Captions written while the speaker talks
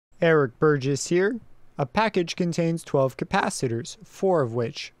Eric Burgess here. A package contains 12 capacitors, 4 of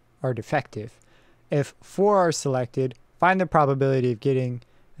which are defective. If 4 are selected, find the probability of getting,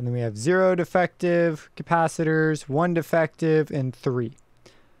 and then we have 0 defective capacitors, 1 defective, and 3.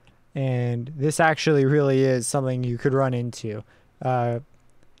 And this actually really is something you could run into.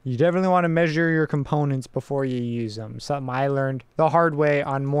 You definitely want to measure your components before you use them. Something I learned the hard way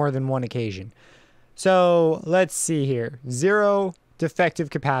on more than one occasion. So let's see here. 0 defective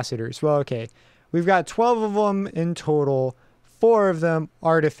capacitors. Well, okay. We've got 12 of them in total. 4 of them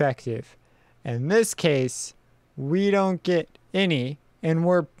are defective. In this case, we don't get any, and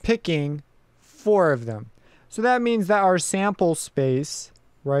we're picking 4 of them. So that means that our sample space,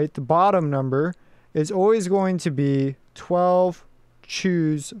 right, the bottom number, is always going to be 12,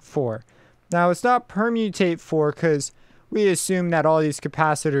 choose 4. Now, it's not permutate 4 because we assume that all these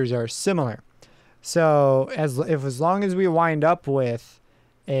capacitors are similar. So as long as we wind up with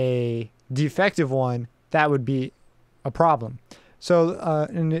a defective one, that would be a problem. So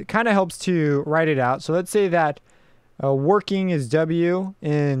and it kind of helps to write it out. So let's say that working is W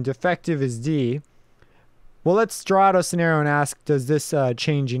and defective is D. Well, let's draw out a scenario and ask, does this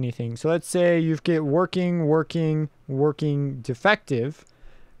change anything? So let's say you get working, defective.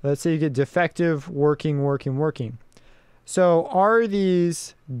 Let's say you get defective, working. So are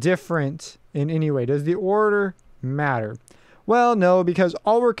these different in any way? Does the order matter? Well, no, because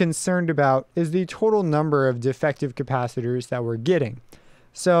all we're concerned about is the total number of defective capacitors that we're getting.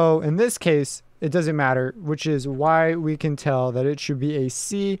 So in this case, it doesn't matter, which is why we can tell that it should be a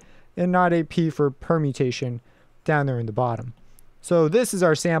C and not a P for permutation down there in the bottom. So this is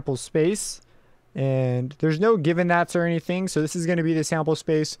our sample space, and there's no given that's or anything. So this is going to be the sample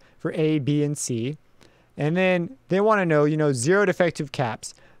space for A, B, and C. And then they want to know, 0 defective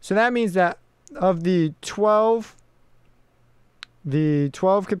caps. So that means that of the 12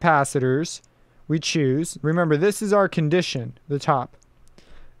 capacitors we choose, remember this is our condition, the top.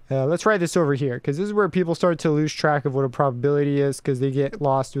 Let's write this over here because this is where people start to lose track of what a probability is because they get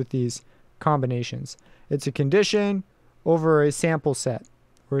lost with these combinations. It's a condition over a sample set,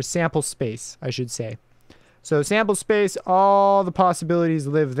 or a sample space, I should say. So sample space, all the possibilities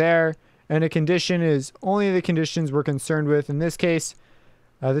live there, and a condition is only the conditions we're concerned with. In this case,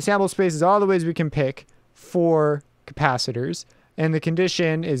 the sample space is all the ways we can pick 4 capacitors, and the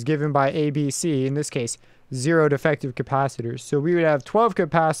condition is given by A, B, C, in this case, 0 defective capacitors. So we would have 12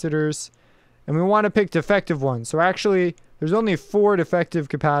 capacitors, and we want to pick defective ones. So actually, there's only 4 defective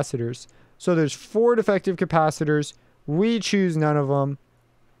capacitors. So there's 4 defective capacitors. We choose none of them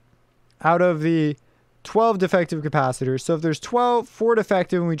out of the 12 defective capacitors. So if there's 4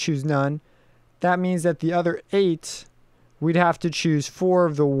 defective and we choose none, that means that the other 8, we'd have to choose 4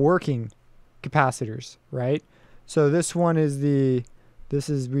 of the working capacitors, right? So this one is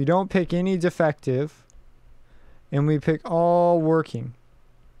we don't pick any defective, and we pick all working.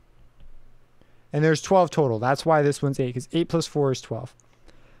 And there's 12 total. That's why this one's 8, because 8 plus 4 is 12.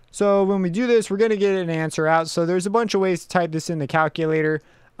 So when we do this, we're going to get an answer out. So there's a bunch of ways to type this in the calculator.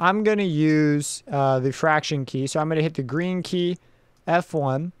 I'm going to use the fraction key. So I'm going to hit the green key,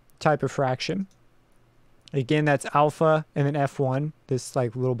 F1, type of fraction. Again, that's alpha and then F1, this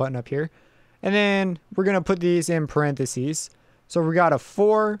like little button up here. And then we're going to put these in parentheses. So we got a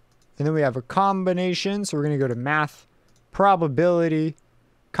 4, and then we have a combination. So we're going to go to math, probability,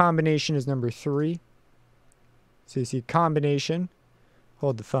 combination is number 3. So you see combination.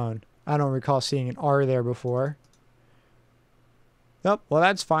 Hold the phone. I don't recall seeing an R there before. Oh, well,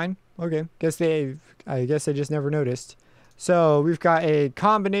 that's fine. Okay. I guess I just never noticed. So we've got a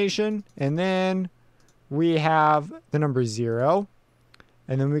combination, and then we have the number 0.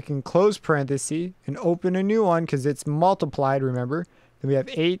 And then we can close parenthesis and open a new one because it's multiplied, remember. Then we have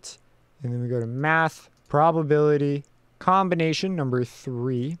 8. And then we go to math, probability, combination, number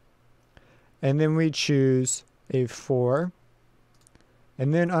 3. And then we choose a 4.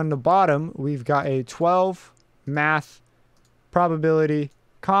 And then on the bottom, we've got a 12, math, probability,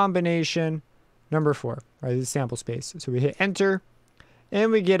 combination, number 4, right? This is sample space. So we hit enter,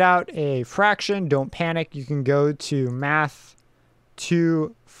 and we get out a fraction. Don't panic. You can go to math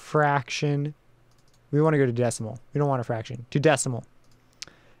to fraction. We want to go to decimal. We don't want a fraction. To decimal.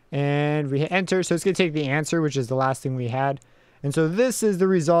 And we hit enter. So it's going to take the answer, which is the last thing we had. And so this is the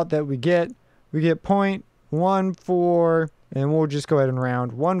result that we get. We get 0.14, and we'll just go ahead and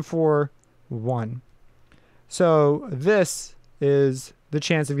round 141. So this is the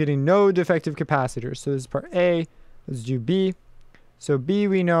chance of getting no defective capacitors. So this is part A. Let's do B. So B,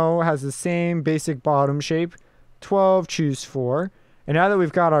 we know, has the same basic bottom shape. 12, choose 4. And now that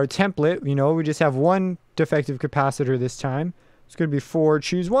we've got our template, we just have 1 defective capacitor this time. It's going to be 4,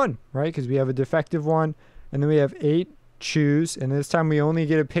 choose 1, right? Because we have a defective one. And then we have 8, choose. And this time we only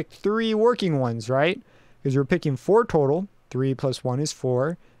get to pick 3 working ones, right? Because we're picking 4 total. 3 plus 1 is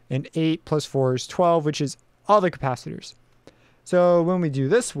 4. And 8 plus 4 is 12, which is all the capacitors. So when we do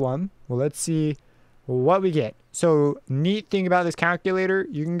this one, well, let's see what we get. So neat thing about this calculator,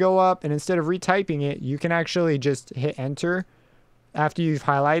 you can go up and instead of retyping it, you can actually just hit enter after you've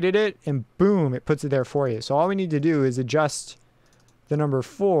highlighted it, and boom, it puts it there for you. So all we need to do is adjust the number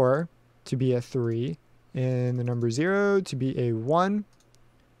 4 to be a 3 and the number 0 to be a 1.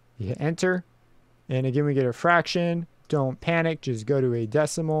 You hit enter, and again we get a fraction. Don't panic, just go to a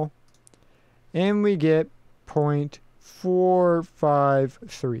decimal, and we get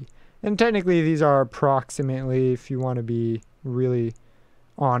 0.453. And technically these are approximately, if you want to be really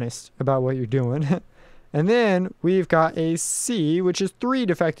honest about what you're doing. And then we've got a C, which is 3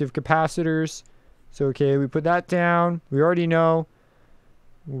 defective capacitors. So okay, we put that down. We already know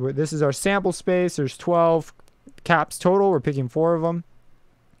this is our sample space. There's 12 caps total. We're picking 4 of them.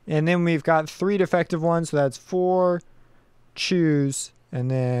 And then we've got 3 defective ones. So that's 4, choose, and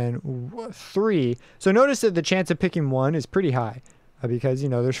then 3. So notice that the chance of picking 1 is pretty high. Because, you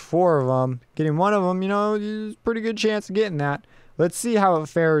know, there's 4 of them. Getting 1 of them, you know, there's a pretty good chance of getting that. Let's see how it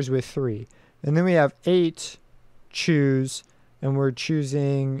fares with 3. And then we have 8, choose, and we're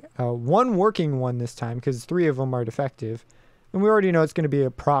choosing 1 working one this time because 3 of them are defective. And we already know it's going to be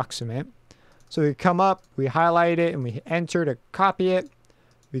approximate. So we come up, we highlight it, and we hit enter to copy it.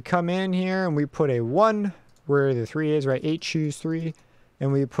 We come in here and we put a 1 where the 3 is, right? 8, choose 3.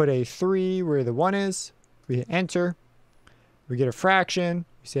 And we put a 3 where the 1 is. We hit enter. We get a fraction.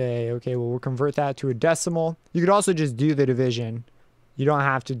 We say, okay, well, we'll convert that to a decimal. You could also just do the division. You don't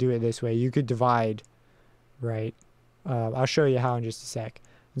have to do it this way. You could divide, right? I'll show you how in just a sec.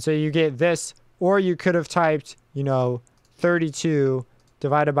 And so you get this, or you could have typed, you know, 32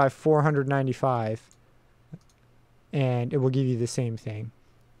 divided by 495, and it will give you the same thing.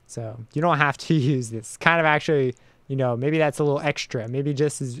 So you don't have to use this. Kind of actually, you know, maybe that's a little extra. Maybe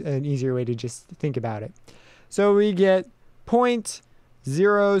just is an easier way to just think about it. So we get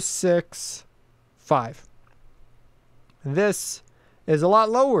 0.065. This is a lot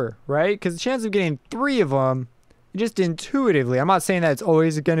lower, right? Because the chance of getting 3 of them, just intuitively, I'm not saying that it's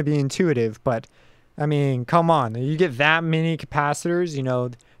always going to be intuitive, but I mean, come on. You get that many capacitors, you know,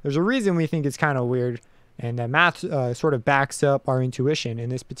 there's a reason we think it's kind of weird, and that math sort of backs up our intuition in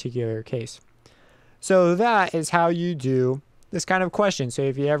this particular case. So that is how you do this kind of question. So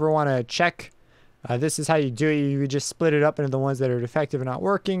if you ever want to check this is how you do it. You would just split it up into the ones that are defective and not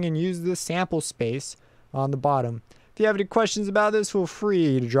working and use the sample space on the bottom. If you have any questions about this, feel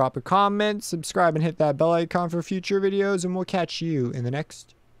free to drop a comment, subscribe, and hit that bell icon for future videos, and we'll catch you in the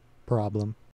next problem.